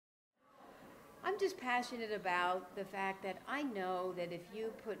just passionate about the fact that I know that if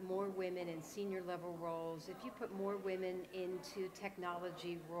you put more women in senior level roles, if you put more women into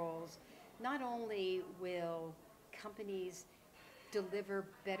technology roles, not only will companies deliver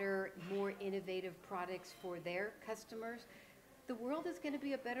better, more innovative products for their customers, the world is going to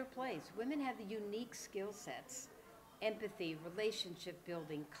be a better place. Women have the unique skill sets, empathy, relationship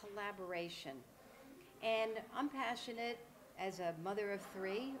building, collaboration. And I'm passionate as a mother of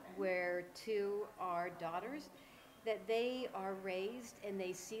three, where two are daughters, that they are raised and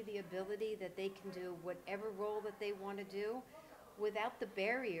they see the ability that they can do whatever role that they want to do without the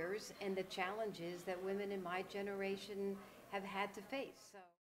barriers and the challenges that women in my generation have had to face. So.